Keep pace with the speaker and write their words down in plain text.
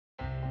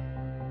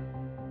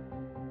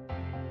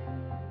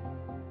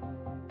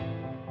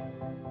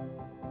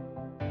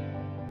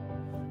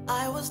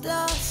I was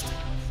lost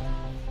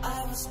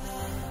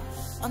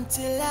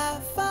until I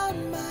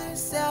found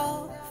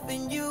myself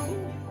in you.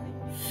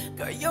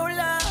 Girl, your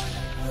love.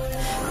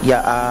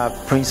 Yeah,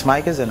 Prince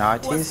Micah is an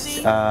artist.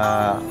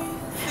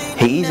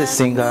 He is a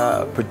singer,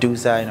 a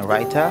producer, and a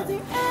writer.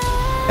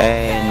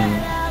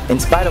 And in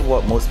spite of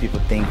what most people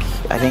think,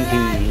 I think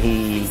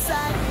he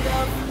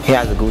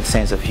has a good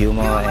sense of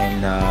humor,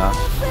 and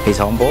he's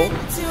humble.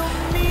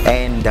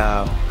 And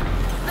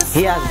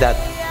he has that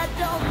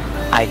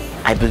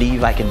I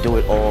believe I can do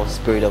it all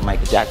spirit of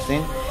Michael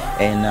Jackson,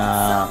 and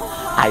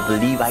I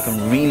believe I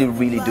can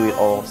really do it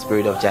all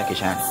spirit of Jackie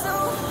Chan.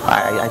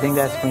 I think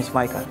that's Prince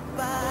Micah.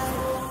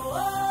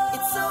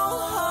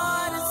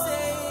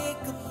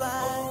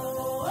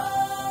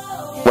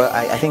 Well,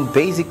 I think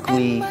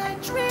basically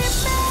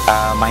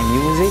my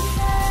music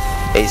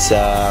is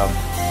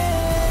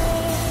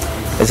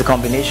a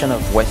combination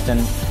of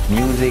Western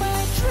music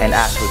and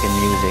African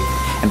music.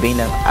 And being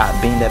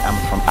that I'm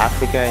from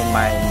Africa, and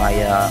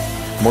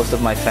most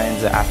of my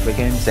fans are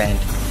Africans, and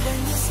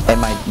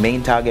my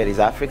main target is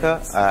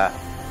Africa,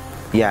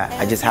 yeah,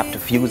 I just have to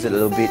fuse it a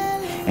little bit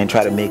and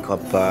try to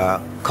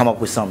come up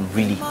with something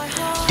really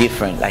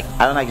different. Like,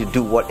 I don't like to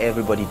do what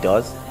everybody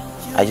does.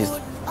 I just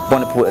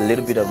want to put a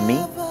little bit of me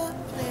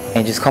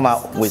and just come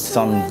out with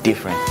something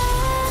different.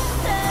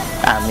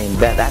 I mean,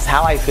 that's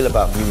how I feel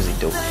about music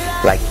though.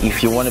 Like,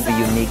 if you want to be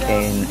unique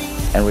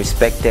and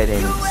respected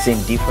and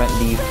sing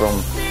differently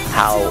from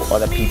how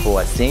other people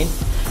are singing,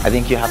 I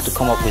think you have to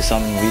come up with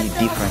something really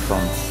different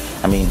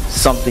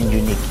something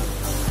unique.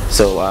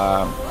 So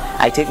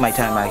I take my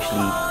time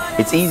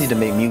actually. It's easy to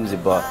make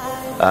music, but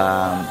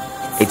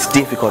it's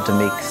difficult to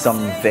make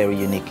something very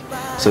unique.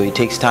 So it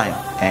takes time,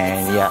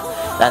 and yeah,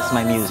 that's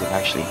my music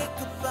actually.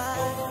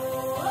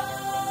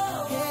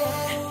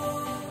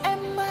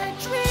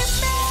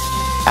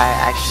 I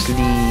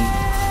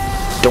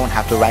actually don't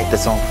have to write the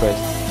song first.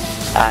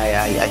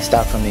 I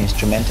start from the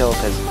instrumental,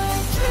 because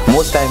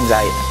most times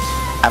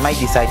I might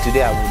decide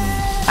today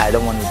I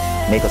don't want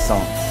to make a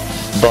song,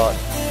 but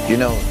you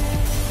know,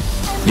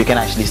 you can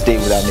actually stay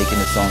without making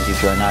a song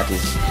if you're an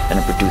artist and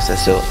a producer.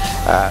 So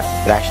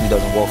it actually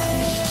doesn't work for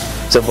me.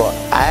 So, but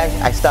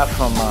I start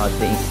from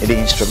the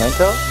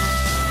instrumental.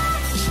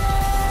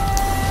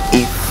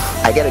 If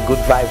I get a good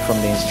vibe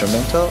from the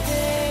instrumental,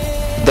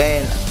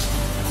 then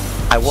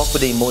I work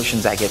with the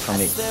emotions I get from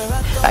it.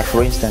 Like,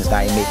 for instance, now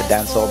I make a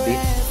dancehall beat,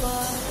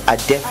 I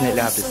definitely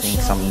have to sing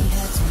something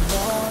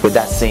with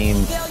that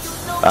same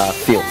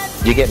feel.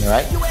 You get me,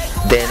 right?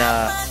 Then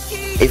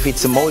if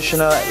it's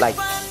emotional, like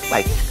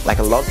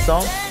a love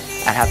song,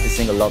 I have to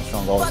sing a love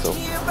song also.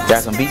 There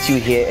are some beats you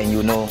hear and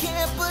you know,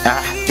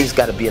 this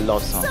got to be a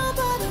love song,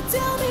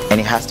 and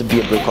it has to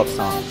be a breakup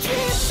song.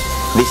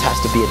 This has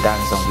to be a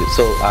dance song.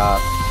 So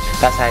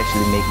that's how I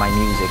actually make my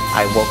music.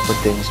 I work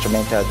with the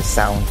instrumental, the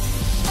sound.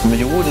 I mean,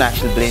 you wouldn't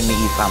actually blame me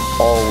if I'm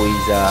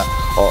always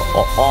or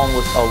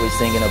almost always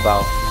singing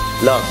about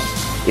love.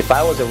 If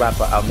I was a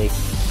rapper, I'll make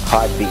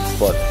hard beats,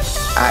 but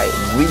I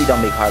really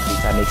don't make hard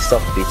beats. I make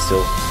soft beats,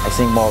 so I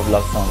sing more of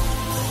love songs.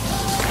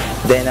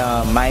 Then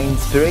my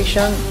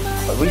inspiration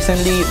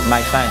recently,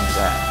 my fans.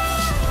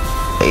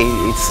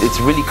 It's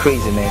really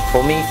crazy, man.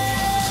 For me,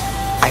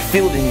 I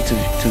feel the need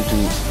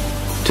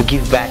to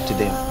give back to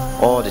them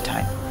all the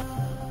time.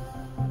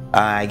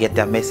 I get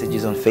their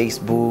messages on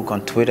Facebook,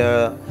 on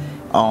Twitter,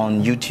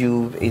 on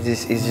YouTube.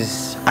 It's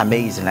just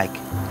amazing. Like,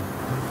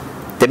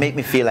 they make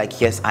me feel like,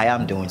 yes, I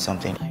am doing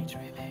something.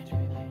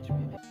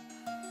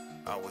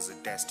 I was a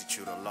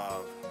destitute of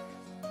love,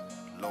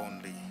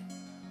 lonely,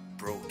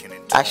 broken.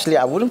 Actually,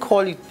 I wouldn't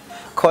call it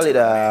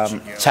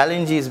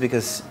challenges,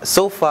 because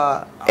so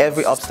far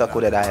every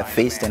obstacle that I have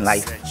faced in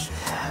life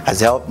has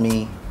helped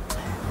me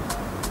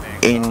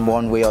in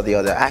one way or the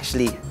other.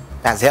 Actually,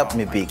 has helped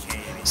me big.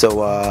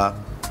 So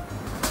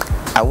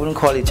I wouldn't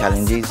call it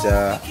challenges.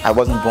 I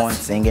wasn't born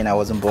singing. I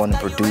wasn't born a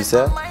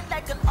producer.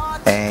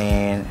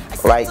 And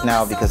right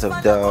now, because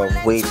of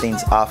the way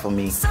things are for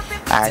me,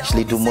 I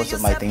actually do most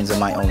of my things on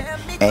my own.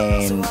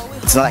 And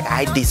it's not like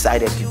I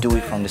decided to do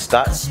it from the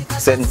start.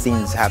 Certain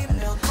things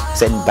happened.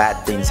 Certain bad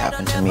things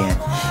happened to me,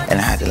 and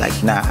I had to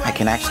like, nah, I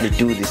can actually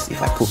do this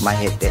if I put my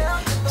head there.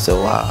 So,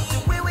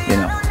 you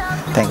know,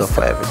 thank God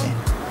for everything.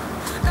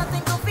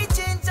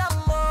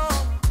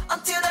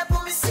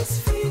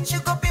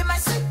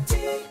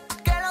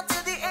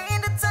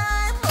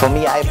 For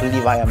me, I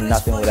believe I am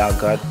nothing without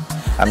God.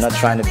 I'm not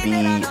trying to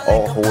be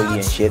all holy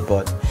and shit,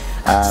 but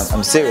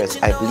I'm serious.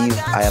 I believe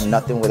I am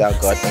nothing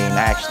without God, and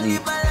I actually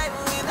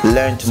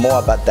learned more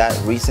about that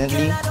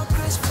recently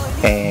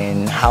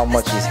and how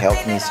much it's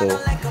helped me. So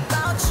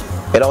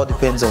it all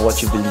depends on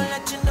what you believe.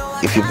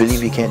 If you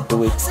believe you can't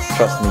do it,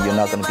 trust me, you're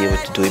not going to be able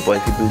to do it. But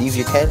if you believe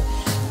you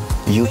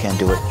can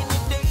do it.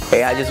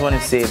 Hey, I just want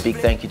to say a big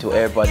thank you to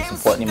everybody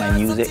supporting my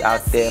music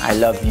out there. I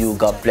love you.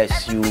 God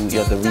bless you.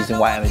 You're the reason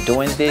why I'm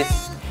doing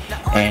this.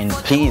 And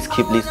please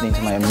keep listening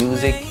to my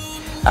music.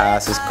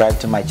 Subscribe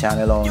to my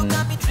channel on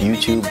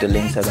YouTube. The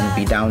links are going to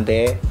be down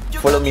there.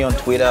 Follow me on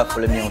Twitter.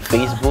 Follow me on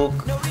Facebook.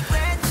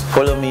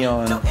 Follow me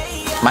on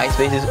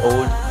MySpace is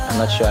old. I'm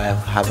not sure I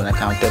have an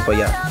account there, but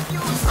yeah.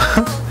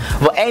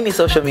 But any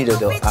social media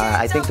though,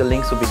 I think the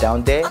links will be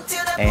down there,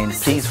 and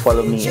please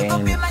follow me,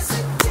 and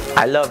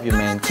I love you,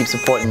 man. Keep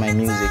supporting my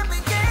music.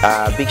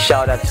 Big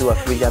shout out to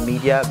Afrija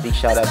Media, big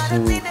shout out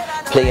to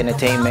Play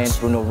Entertainment,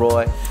 Bruno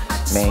Roy.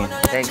 Man,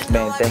 thanks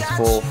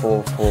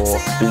for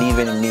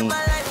believing in me.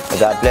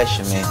 God bless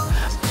you, man.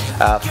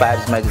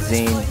 Fibes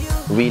Magazine,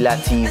 Rela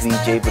TV,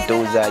 J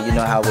Budoza, you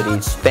know how it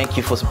is. Thank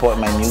you for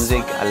supporting my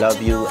music. I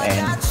love you,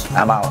 and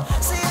I'm out.